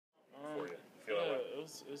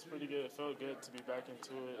It was pretty good. It felt good to be back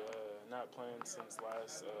into it. Not playing since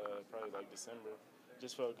last probably like December. It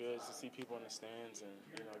just felt good to see people in the stands and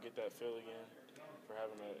get that feel again for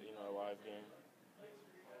having a live game.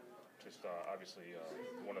 Just obviously,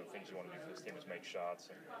 one of the things you want to do for this team is make shots.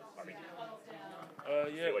 And I mean, Yeah. I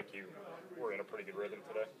feel like you were in a pretty good rhythm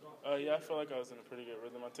today. Yeah, I feel like I was in a pretty good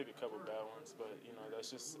rhythm. I took a couple bad ones, but I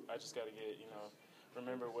just got to get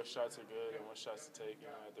remember what shots are good and what shots to take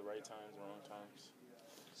at the right times, wrong times.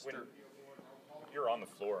 When you're on the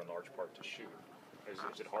floor in large part to shoot, is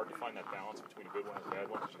it hard to find that balance between a good one and a bad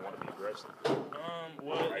one because you want to be aggressive?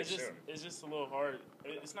 Well, it's just a little hard.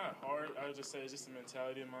 It's not hard. I would just say it's just a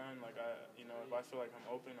mentality of mine. Like if I feel like I'm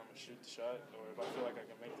open, I'm gonna shoot the shot. Or if I feel like I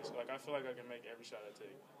can make this, I feel like I can make every shot I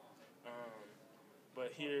take.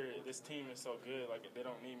 But here, this team is so good. Like they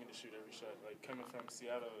don't need me to shoot every shot. Like coming from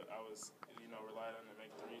Seattle, I was relied on to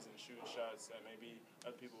make threes and shoot shots that maybe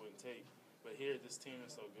other people wouldn't take. But here, this team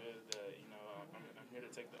is so good that I'm here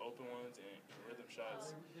to take the open ones and rhythm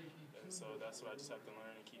shots, and so that's what I just have to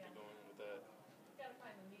learn and keep it going with that.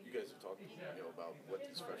 You guys have talked, about what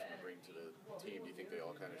these freshmen bring to the team. Do you think they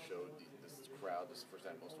all kind of showed this crowd? This is the first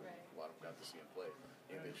time a lot of them got to see them play.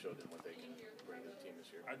 Do you think they showed them what they can bring to the team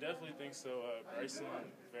this year? I definitely think so. Bryson,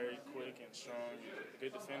 very quick and strong,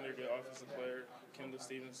 good defender, good offensive player. Kendall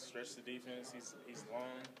Stevens stretched the defense. He's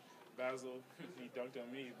long. Basil, he dunked on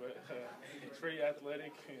me, but he's pretty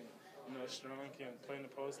athletic and strong, can play in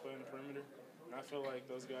the post, play in the perimeter. And I feel like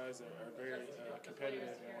those guys are very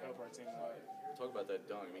competitive and will help our team a lot. Talk about that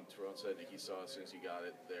dunk. I mean, Tyrone said that he saw as soon as he got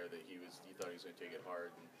it there that he thought he was going to take it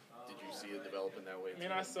hard. And did you see it developing that way? I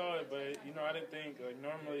mean, I saw it, but I didn't think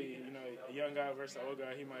normally a young guy versus an old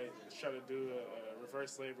guy, he might try to do a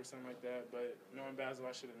reverse layup or something like that. But knowing Basil,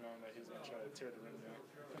 I should have known that he was going to try to tear the rim down.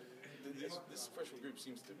 This freshman group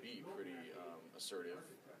seems to be pretty assertive,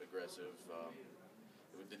 aggressive.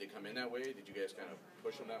 Did they come in that way? Did you guys kind of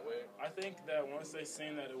push them that way? I think that once they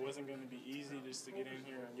seen that it wasn't going to be easy just to get in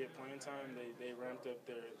here and get playing time, they ramped up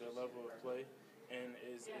their level of play, and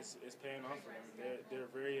it's paying off for them. They're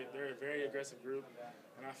a very aggressive group,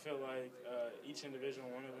 and I feel like each individual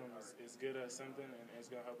one of them is good at something, and it's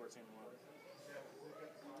going to help our team a lot.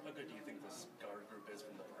 How good do you think this guard group is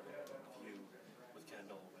from the perimeter with you, with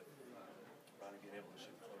Kendall, with Ronnie being able to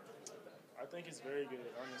shoot the floor and things like that? I think it's very good,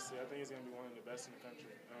 honestly. I think it's going to be one of the best in the country.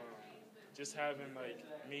 Just having,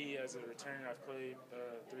 me as a returner, I've played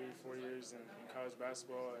 3 or 4 years in college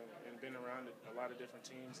basketball and been around a lot of different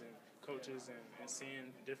teams and coaches and seeing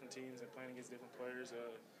different teams and playing against different players.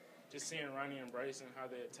 Just seeing Ronnie and Bryson, how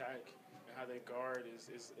they attack and how they guard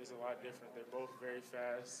is a lot different. They're both very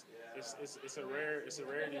fast. It's a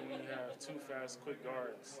rarity when you have 2 fast, quick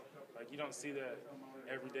guards. You don't see that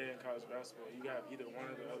every day in college basketball. You got either one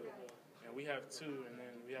or the other. And we have 2, and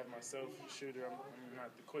then we have myself, shooter. I'm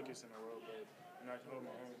not the quickest in the world, but I can hold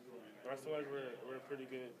my own. But I feel like we're a pretty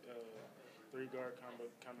good 3-guard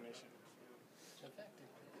combination. The fact that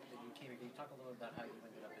you came here, can you talk a little about how you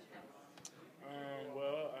ended up here?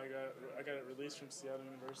 Well, I got released from Seattle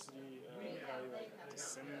University probably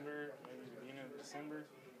December, maybe the beginning of December,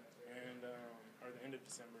 and or the end of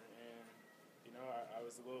December, and I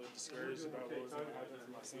was a little discouraged about what was going to happen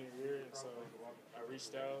for my senior year, and so I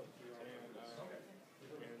reached out,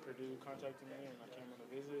 and Purdue contacted me, and I came on a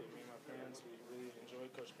visit. Me and my parents, we really enjoyed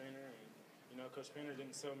Coach Painter, and Coach Painter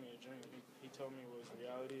didn't sell me a dream. He told me it was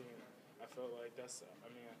reality, and I felt like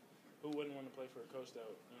who wouldn't want to play for a coach that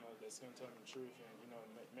that's going to tell them the truth and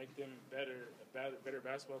make them a better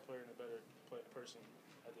basketball player and a better person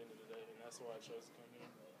at the end of the day, and that's why I chose to come here.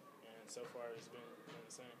 And so far, it's been the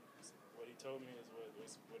same. What he told me is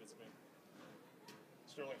what it's been.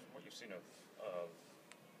 Sterling, from what you've seen of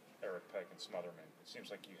Eric Peck and Smotherman, it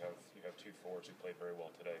seems like you have 2 forwards who played very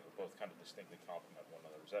well today, who both kind of distinctly complement one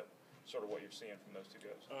another. Is that sort of what you're seeing from those 2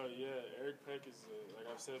 guys? Yeah, Eric Peck is like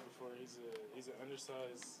I've said before. He's an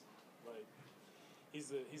undersized,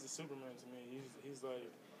 he's a Superman to me. He's like,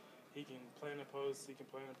 he can play in the post, he can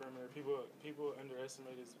play in the perimeter. People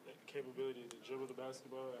underestimate his capability to dribble the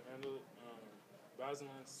basketball and handle it.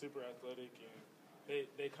 Baselman's super athletic, and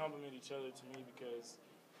they complement each other to me because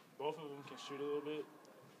both of them can shoot a little bit,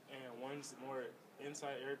 and one's more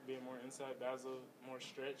inside, Eric being more inside, Basil more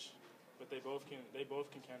stretch, but they both can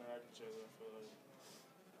counteract each other, I feel like.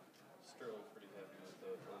 Sterling's pretty happy with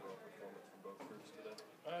the overall performance from both groups today.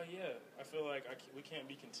 Yeah, I feel like we can't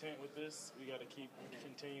be content with this. We got to keep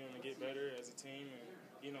continuing to get better as a team,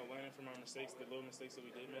 and learning from our mistakes, the little mistakes that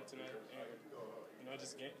we did make tonight, and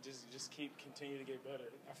just continue to get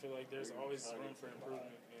better. I feel like there's always room for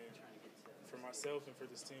improvement, and for myself and for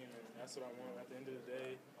this team, and that's what I want at the end of the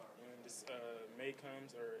day. And this May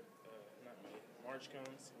comes, or not May, March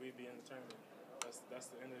comes, we'd be in the tournament. That's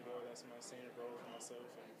the end of the goal. That's my senior goal for myself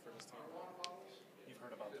and for this team. You've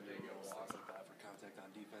heard about the new rules, things like that, for contact on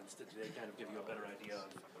defense. Did they kind of give you a better idea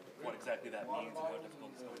of what exactly that means and how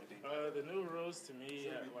difficult it's going to be? The new rules to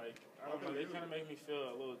me, like, I don't know, they kind of make me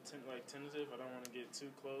feel a little tentative. I don't want to get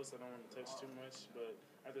too close. I don't want to touch too much. But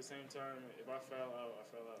at the same time, if I foul out, I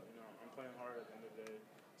foul out. You know, I'm playing hard at the end of the day.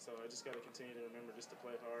 So I just got to continue to remember just to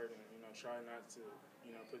play hard and, you know, try not to,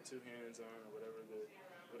 you know, put two hands on or whatever the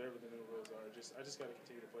new rules are. I just got to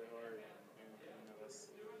continue to play hard and you know, that's,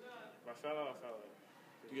 if I foul out, I foul out.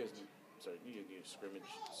 Do you guys need a scrimmage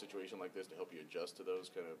situation like this to help you adjust to those,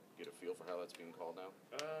 kind of get a feel for how that's being called now?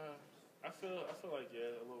 I feel like,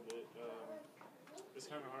 yeah, a little bit. It's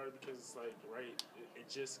kind of hard because it's like, right, it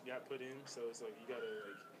just got put in, so it's like you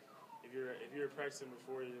gotta, like, if you're practicing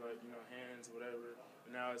before, you're like, you know, hands, whatever.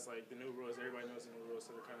 And now it's like the new rules. Everybody knows the new rules,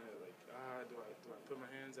 so they're kind of like, do I put my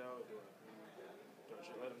hands out? Do I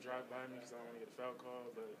just let them drive by me because I don't want to get a foul call?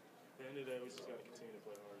 But at the end of the day, we just gotta continue to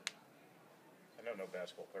play hard. I know no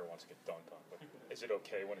basketball player wants to get dunked on, but is it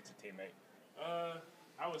okay when it's a teammate?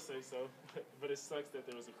 I would say so, but it sucks that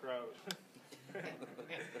there was a crowd.